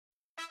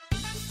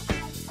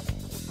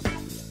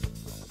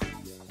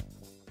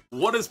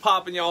What is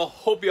poppin', y'all?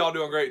 Hope y'all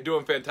doing great,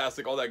 doing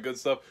fantastic, all that good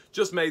stuff.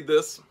 Just made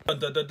this. Dun,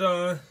 dun, dun,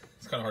 dun.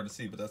 It's kind of hard to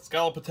see, but that's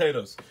scalloped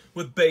potatoes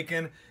with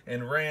bacon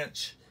and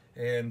ranch,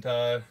 and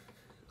yeah,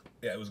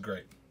 it was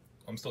great.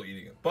 I'm still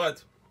eating it,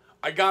 but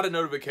I got a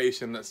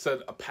notification that said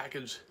a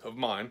package of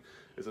mine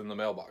is in the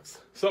mailbox.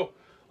 So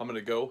I'm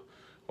gonna go,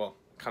 well,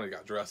 kind of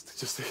got dressed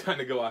just to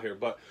kind of go out here,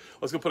 but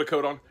let's go put a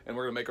coat on, and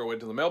we're gonna make our way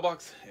to the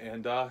mailbox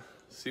and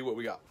see what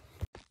we got.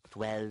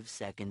 12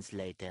 seconds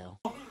later.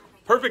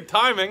 Perfect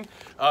timing.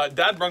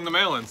 Dad brung the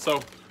mail in,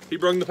 so he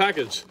brung the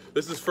package.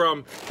 This is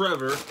from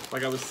Trevor,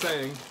 like I was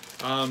saying.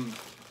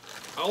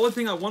 Only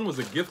thing I won was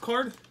a gift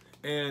card,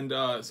 and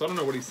so I don't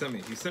know what he sent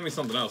me. He sent me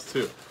something else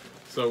too.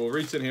 So we'll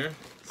reach in here,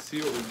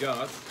 see what we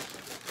got.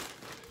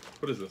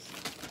 What is this?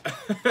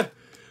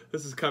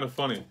 This is kind of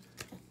funny.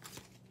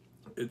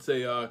 It's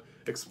a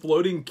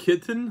exploding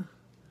kitten.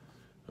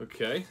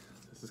 Okay,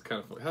 this is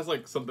kind of funny. It has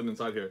like something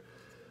inside here.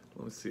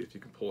 Let me see if you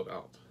can pull it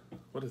out.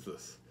 What is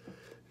this?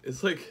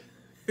 It's like,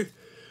 let's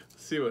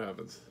see what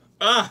happens.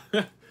 Ah,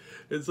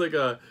 it's like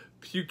a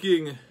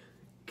puking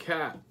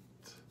cat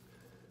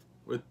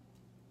with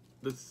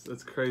this.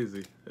 That's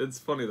crazy. It's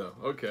funny though.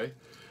 Okay,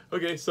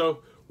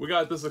 so we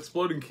got this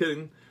exploding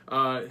kitten.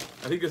 I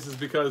think this is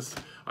because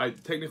I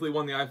technically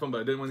won the iPhone,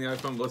 but I didn't win the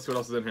iPhone. But let's see what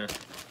else is in here.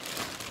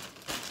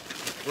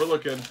 We're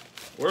looking.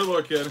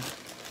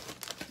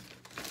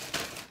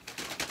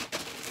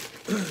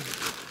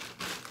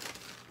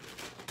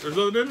 There's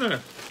nothing in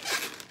there.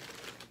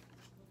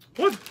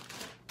 What?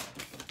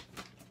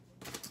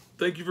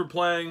 Thank you for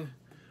playing.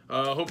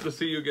 Hope to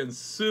see you again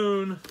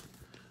soon.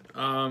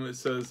 It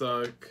says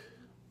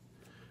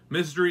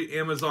mystery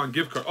Amazon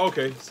gift card.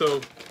 Okay,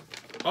 so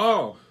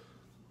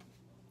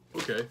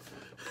okay.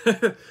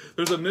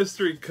 There's a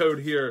mystery code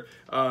here.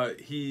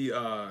 He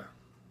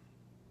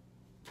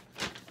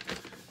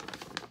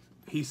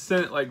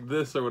sent like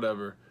this or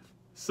whatever.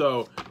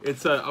 So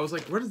it's I was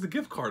like, where is the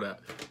gift card at?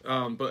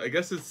 But I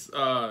guess it's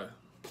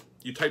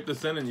you type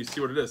this in and you see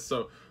what it is.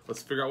 So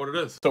let's figure out what it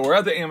is. So we're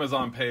at the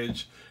Amazon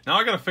page. Now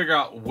I gotta figure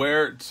out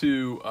where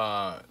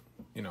to,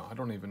 you know, I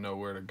don't even know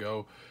where to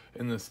go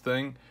in this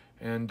thing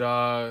and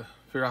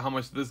figure out how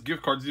much this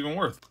gift card's even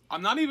worth.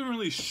 I'm not even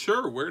really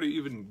sure where to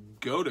even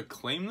go to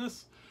claim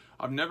this.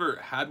 I've never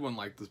had one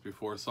like this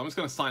before, so I'm just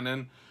gonna sign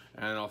in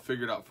and I'll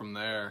figure it out from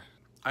there.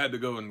 I had to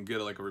go and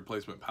get like a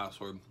replacement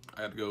password.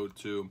 I had to go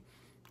to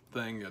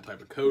thing,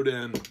 type a code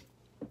in,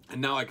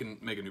 and now I can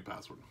make a new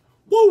password.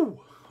 Woo!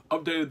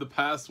 Updated the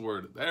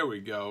password. There we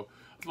go.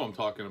 That's what I'm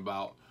talking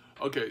about.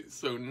 Okay,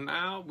 so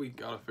now we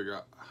gotta figure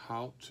out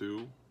how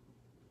to...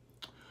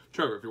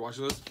 Trevor, if you're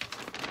watching this,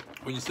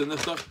 when you send this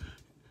stuff,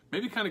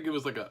 maybe kind of give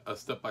us like a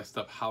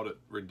step-by-step how to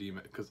redeem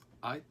it, because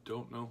I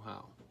don't know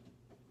how.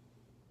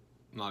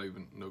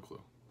 No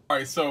clue.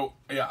 Alright, so,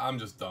 yeah, I'm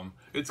just dumb.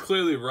 It's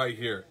clearly right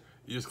here.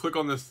 You just click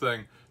on this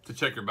thing to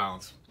check your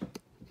balance.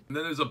 And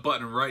then there's a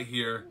button right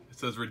here. It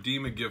says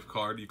redeem a gift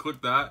card. You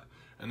click that,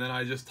 and then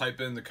I just type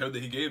in the code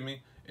that he gave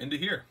me into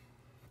here.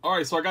 All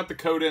right, so I got the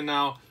code in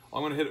now.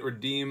 I'm gonna hit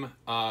redeem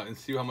and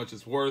see how much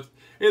it's worth.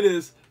 It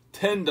is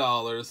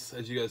 $10,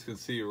 as you guys can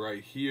see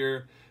right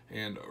here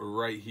and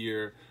right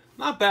here.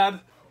 Not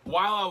bad.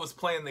 While I was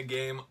playing the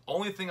game,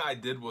 only thing I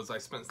did was I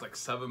spent like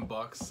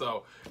 $7.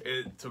 So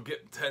to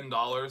get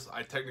 $10,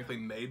 I technically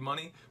made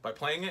money by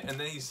playing it. And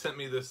then he sent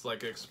me this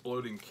like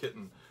exploding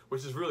kitten,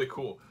 which is really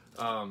cool.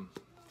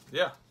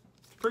 Yeah,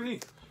 it's pretty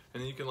neat.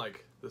 And then you can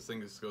like, this thing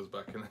just goes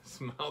back in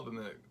its mouth and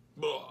then it,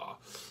 blah.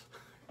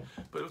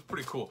 But it was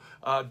pretty cool.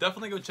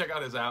 Definitely go check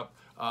out his app.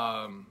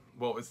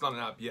 Well, it's not an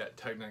app yet,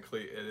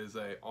 technically. It is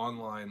a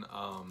online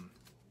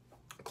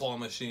claw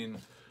machine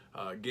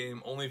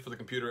game only for the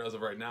computer as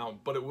of right now,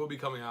 but it will be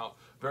coming out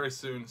very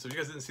soon. So if you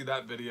guys didn't see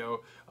that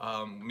video,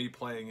 me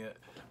playing it,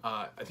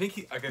 I think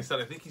he, like I said,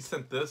 I think he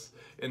sent this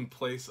in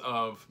place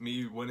of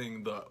me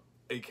winning the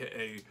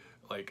AKA,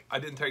 like, I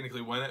didn't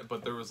technically win it,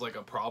 but there was like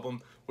a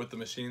problem with the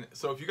machine.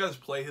 So if you guys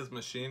play his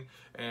machine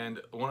and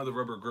one of the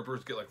rubber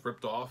grippers get like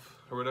ripped off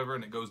or whatever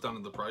and it goes down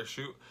to the prize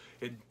chute,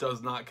 it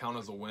does not count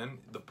as a win.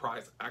 The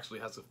prize actually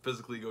has to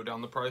physically go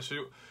down the prize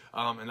chute,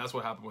 and that's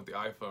what happened with the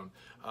iPhone.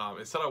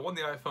 It said I won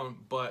the iPhone,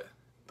 but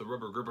the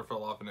rubber gripper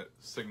fell off and it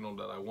signaled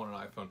that I won an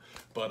iPhone,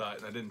 but I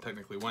didn't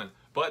technically win.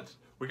 But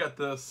we got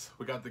this,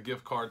 we got the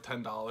gift card,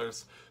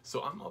 $10,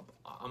 so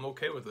I'm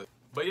okay with it.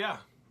 But yeah,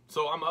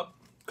 so I'm up.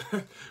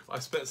 I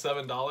spent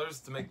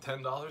 $7 to make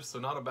 $10, so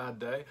not a bad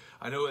day.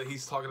 I know that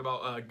he's talking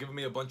about giving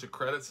me a bunch of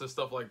credits and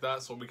stuff like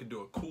that so we can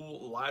do a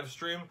cool live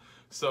stream.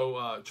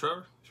 So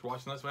Trevor, if you're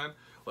watching this, man,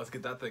 let's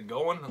get that thing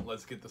going.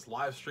 Let's get this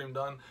live stream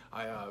done.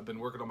 I've been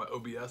working on my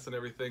OBS and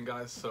everything,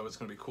 guys, so it's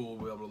gonna be cool.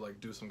 We'll be able to like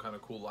do some kind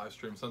of cool live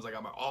stream since I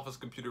got my office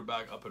computer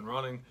back up and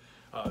running.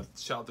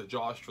 Shout out to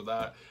Josh for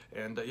that.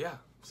 And yeah,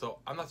 so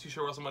I'm not too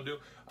sure what else I'm gonna do.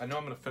 I know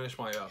I'm gonna finish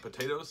my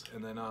potatoes,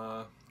 and then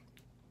I'll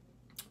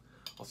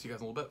see you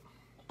guys in a little bit.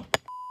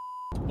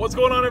 What's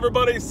going on,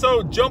 everybody?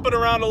 So jumping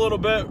around a little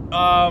bit,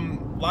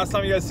 last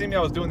time you guys see me, I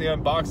was doing the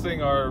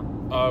unboxing, or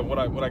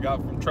what I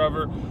got from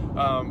Trevor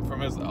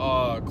from his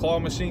claw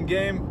machine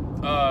game,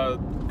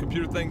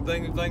 computer thing,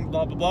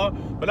 blah, blah, blah.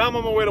 But now I'm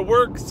on my way to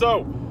work,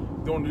 so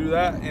going to do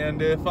that.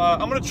 And if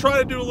I'm going to try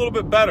to do a little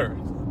bit better.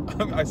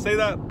 I say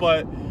that,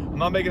 but I'm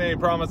not making any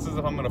promises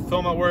if I'm going to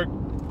film at work.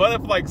 But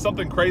if like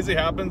something crazy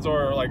happens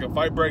or like a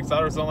fight breaks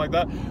out or something like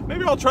that,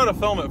 maybe I'll try to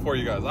film it for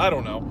you guys. I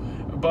don't know.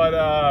 But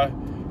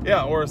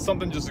yeah, or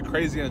something just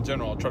crazy in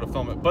general, I'll try to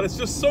film it. But it's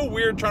just so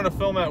weird trying to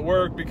film at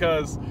work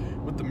because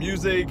with the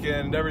music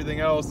and everything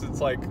else,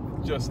 it's like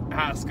just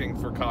asking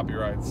for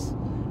copyrights.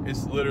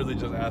 It's literally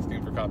just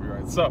asking for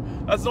copyrights. So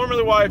that's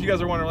normally why, if you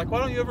guys are wondering, like, why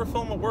don't you ever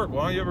film at work?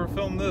 Why don't you ever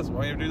film this? Why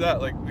don't you ever do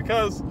that? Like,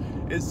 because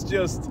it's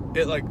just,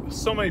 like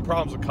so many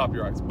problems with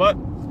copyrights. But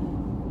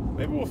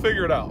maybe we'll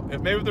figure it out.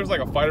 If there's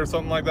like a fight or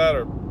something like that,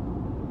 or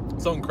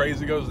something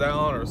crazy goes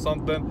down or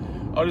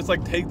something, I'll just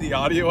like take the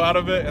audio out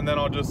of it and then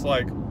I'll just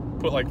like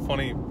put like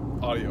funny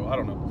audio. I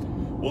don't know.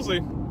 We'll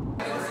see.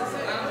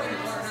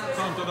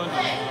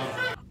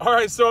 All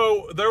right,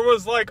 so there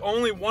was like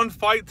only one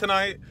fight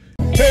tonight.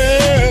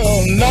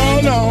 Hell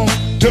no,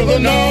 to the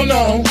no,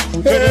 hell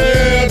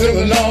to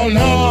the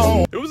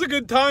no. It was a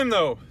good time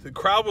though. The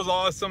crowd was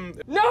awesome.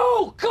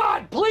 No,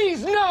 God,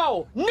 please,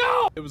 no.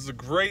 It was a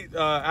great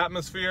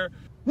atmosphere.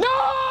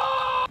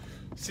 No!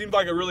 Seemed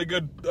like a really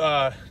good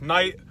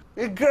night.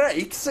 A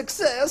great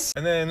success.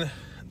 And then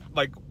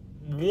like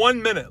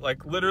 1 minute,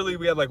 like literally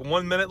we had like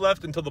 1 minute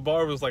left until the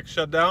bar was like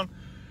shut down.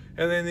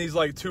 And then these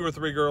like 2 or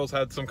 3 girls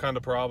had some kind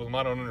of problem.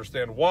 I don't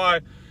understand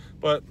why,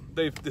 but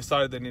they've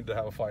decided they need to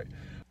have a fight.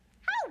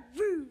 How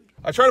rude.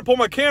 I tried to pull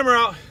my camera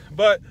out,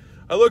 but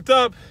I looked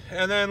up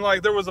and then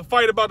like there was a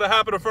fight about to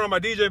happen in front of my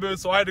DJ booth,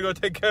 so I had to go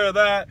take care of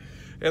that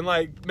and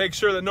like make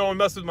sure that no one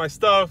messed with my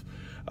stuff.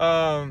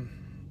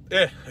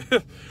 Yeah.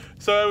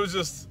 So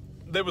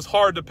it was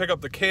hard to pick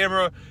up the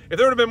camera. If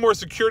there would have been more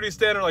security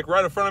standing like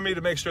right in front of me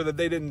to make sure that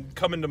they didn't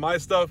come into my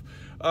stuff,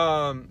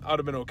 I would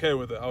have been okay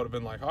with it. I would have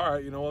been like, all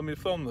right, let me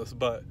film this.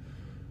 But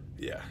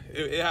yeah,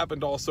 it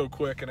happened all so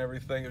quick and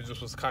everything. It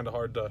just was kind of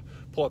hard to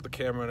pull out the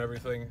camera and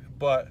everything.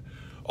 But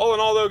all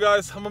in all though,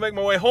 guys, I'm gonna make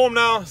my way home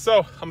now.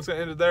 So I'm just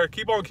gonna end it there.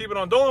 Keep on keeping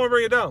on. Don't let me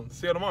bring it down.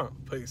 See you tomorrow.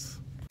 Peace.